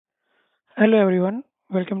Hello everyone,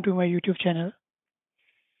 welcome to my YouTube channel.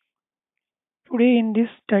 Today in this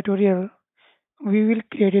tutorial, we will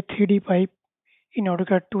create a 3D pipe in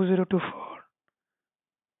Autocad 2024.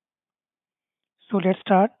 So let's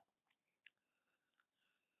start.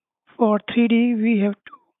 For 3D, we have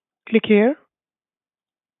to click here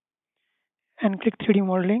and click 3D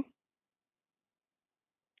modeling.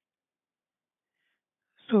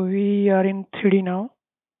 So we are in 3D now.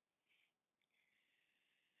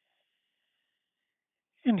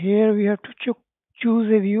 And here we have to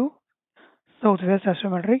choose a view, southwest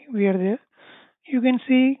isometric. We are there. You can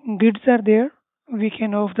see grids are there. We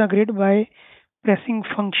can off the grid by pressing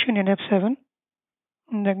function in F7.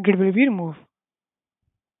 And the grid will be removed.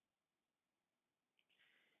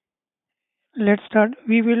 Let's start.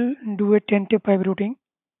 We will do a tentative pipe routing.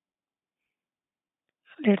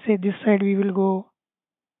 Let's say this side we will go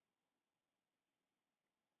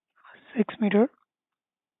 6 meter.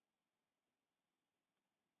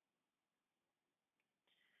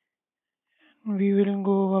 We will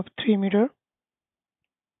go up 3 meter.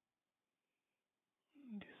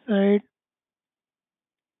 This side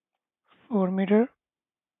 4 meter.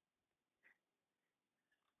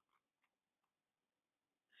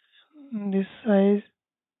 This size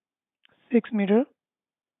 6 meter.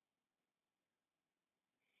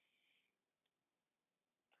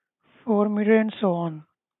 4 meter and so on.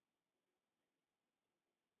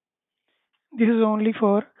 This is only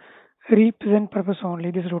for represent purpose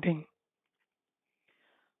only, this routing.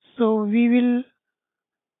 So we will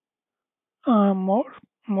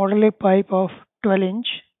model a pipe of 12 inch,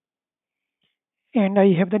 and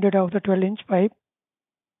I have the data of the 12-inch pipe.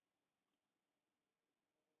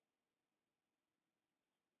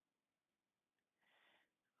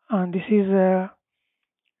 And this is a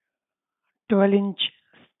 12-inch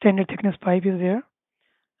standard thickness pipe is there.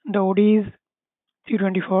 The OD is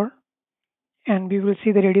 324, and we will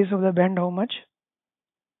see the radius of the bend how much.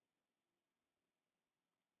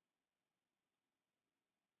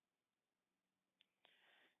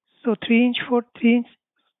 So 3 inch for 3 inch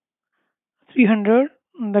 300,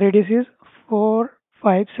 the radius is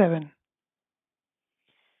 457.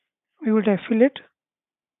 We will type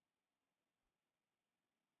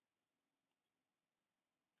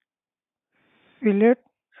fillet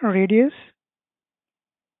radius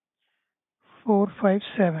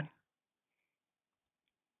 457.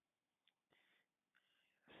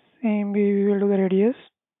 Same way we will do the radius.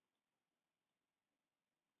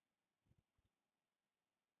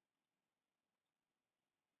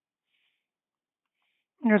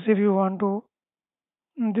 That's if you want to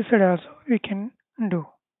this side also we can do.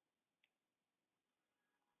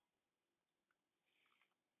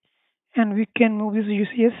 And we can move this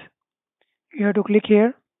UCS. You have to click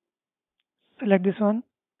here, select this one.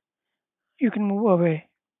 You can move away.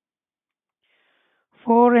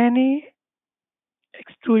 For any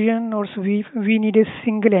extrusion or sweep, we need a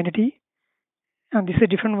single entity, and this is a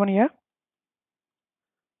different one here.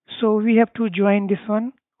 So we have to join this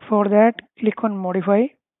one. For that, click on modify,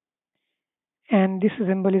 and this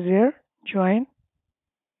symbol is there, join,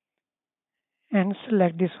 and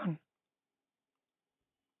select this one.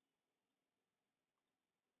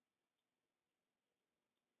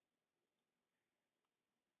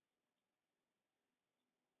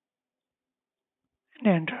 And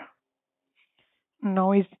enter.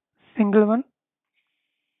 Now is single one.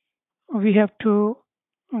 We have to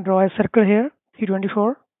draw a circle here,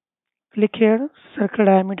 324. Click here, circle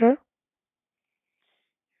diameter.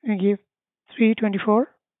 We give 324.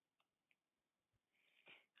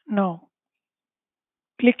 Now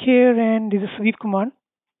click here and this is sweep command.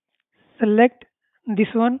 Select this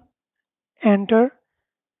one, enter,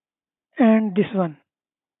 and this one.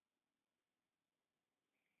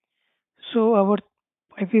 So our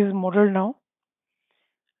pipe is modeled now.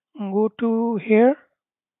 Go to here,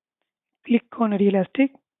 click on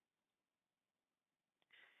realistic.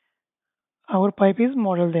 Our pipe is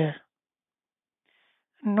modeled there.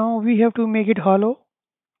 Now we have to make it hollow,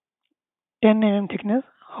 10 mm thickness.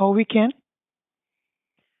 How we can?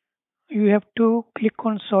 You have to click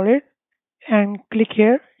on solid and click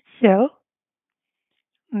here, shell.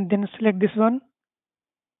 Then select this one,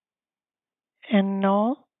 and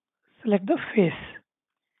now select the face.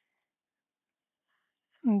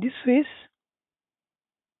 This face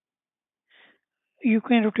you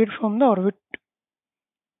can rotate from the orbit.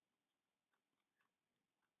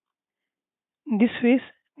 This face,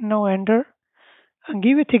 now enter, and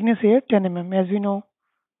give a thickness here 10 mm as we know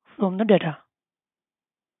from the data.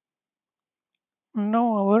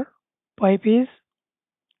 Now our pipe is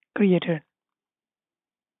created.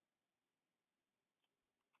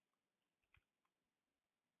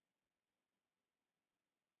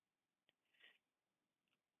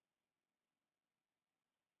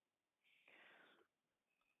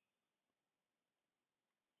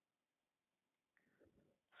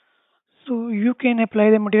 So you can apply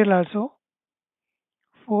the material also.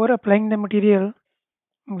 For applying the material,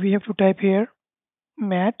 we have to type here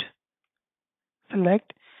mat,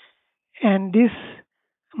 select, and this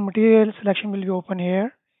material selection will be open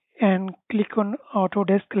here, and click on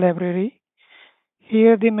Autodesk library.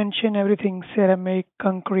 Here they mention everything ceramic,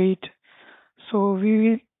 concrete. So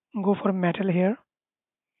we will go for metal here,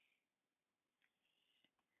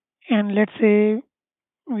 and let's say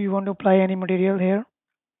we want to apply any material here.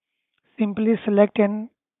 Simply select and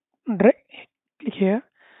click here.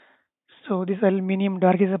 So this aluminium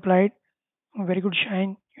dark is applied, very good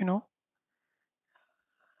shine.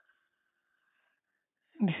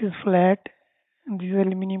 This is flat. This is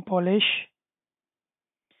aluminium polish.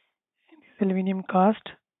 This is aluminium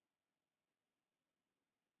cast.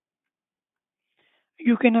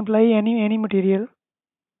 You can apply any material.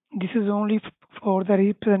 This is only for the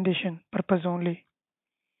representation purpose only.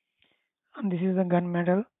 And this is the gun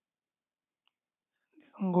metal,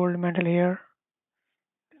 gold metal here,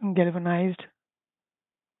 galvanized.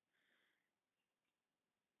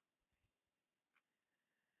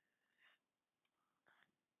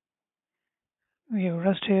 We have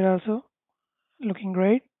rust here also, looking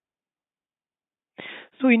great.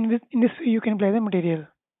 So in this way you can apply the material.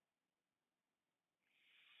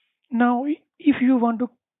 Now, if you want to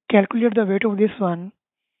calculate the weight of this one,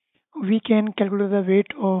 we can calculate the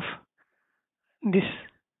weight of this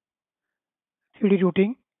 3D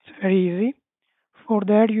routing. It's very easy. For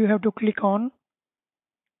that, you have to click on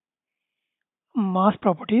mass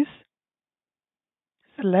properties,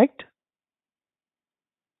 select,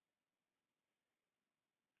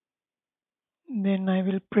 then I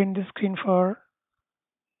will print the screen for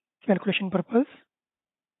calculation purpose.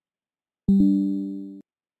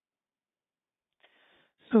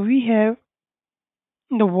 So we have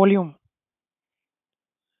the volume.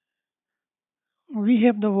 We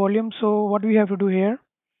have the volume. So what we have to do here?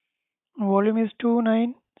 Volume is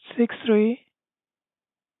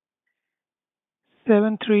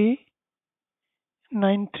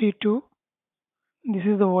 296373932. This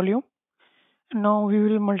is the volume. Now we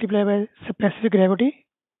will multiply by specific gravity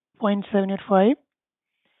 0.785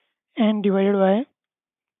 and divided by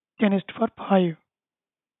 10 is to the power 5.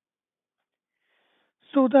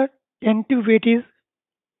 So the tentative weight is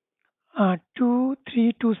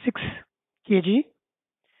 2326 kg.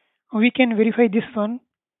 We can verify this one.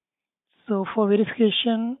 So for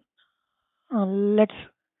verification, let's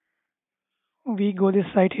we go this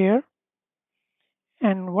site here,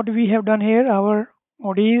 and what we have done here, our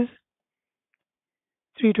OD is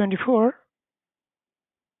 324,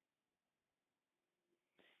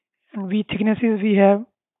 and V thicknesses we have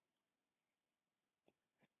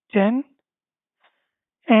 10,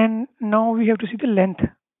 and now we have to see the length.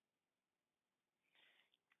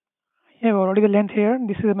 I have already the length here.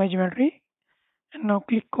 This is my geometry, and now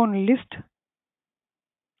click on list,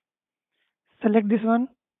 select this one,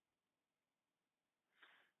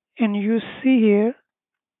 and you see here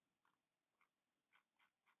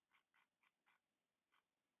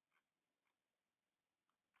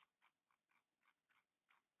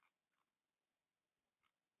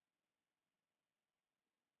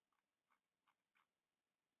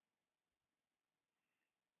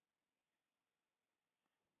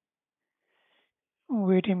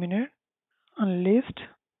wait a minute, on list,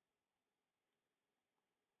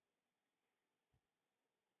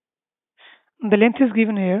 the length is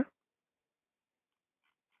given here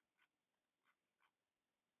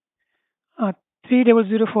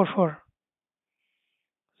 30044.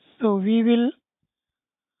 So we will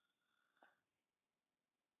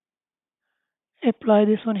apply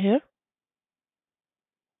this one here.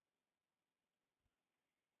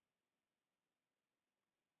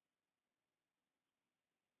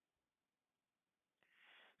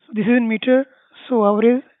 So this is in meter. So our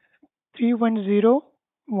is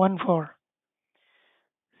 3.014.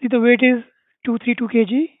 See, the weight is 232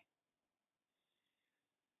 kg.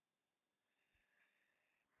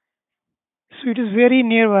 So it is very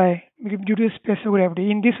nearby due to space of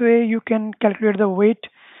gravity. In this way, you can calculate the weight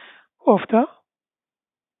of the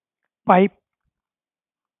pipe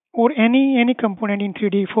or any component in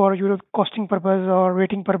 3D for your costing purpose or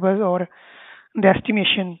rating purpose or the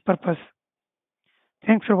estimation purpose.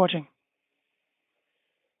 Thanks for watching.